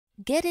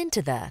Get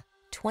into the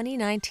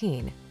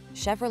 2019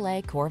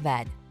 Chevrolet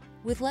Corvette.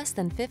 With less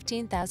than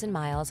 15,000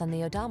 miles on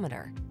the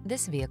odometer,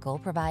 this vehicle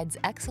provides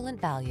excellent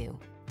value.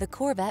 The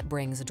Corvette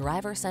brings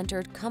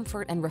driver-centered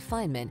comfort and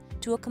refinement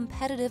to a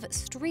competitive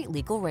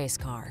street-legal race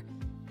car.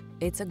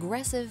 Its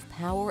aggressive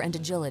power and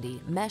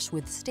agility mesh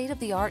with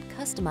state-of-the-art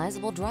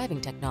customizable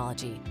driving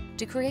technology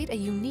to create a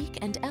unique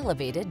and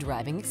elevated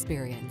driving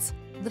experience.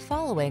 The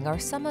following are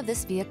some of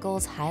this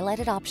vehicle's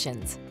highlighted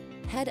options: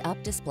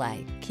 head-up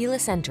display,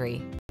 keyless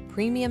entry,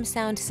 premium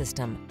sound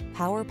system,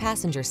 power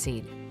passenger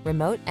seat,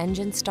 remote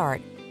engine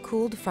start,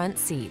 cooled front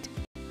seat,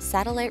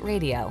 satellite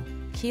radio,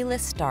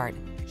 keyless start,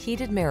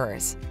 heated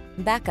mirrors,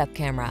 backup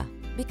camera.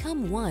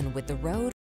 Become one with the road.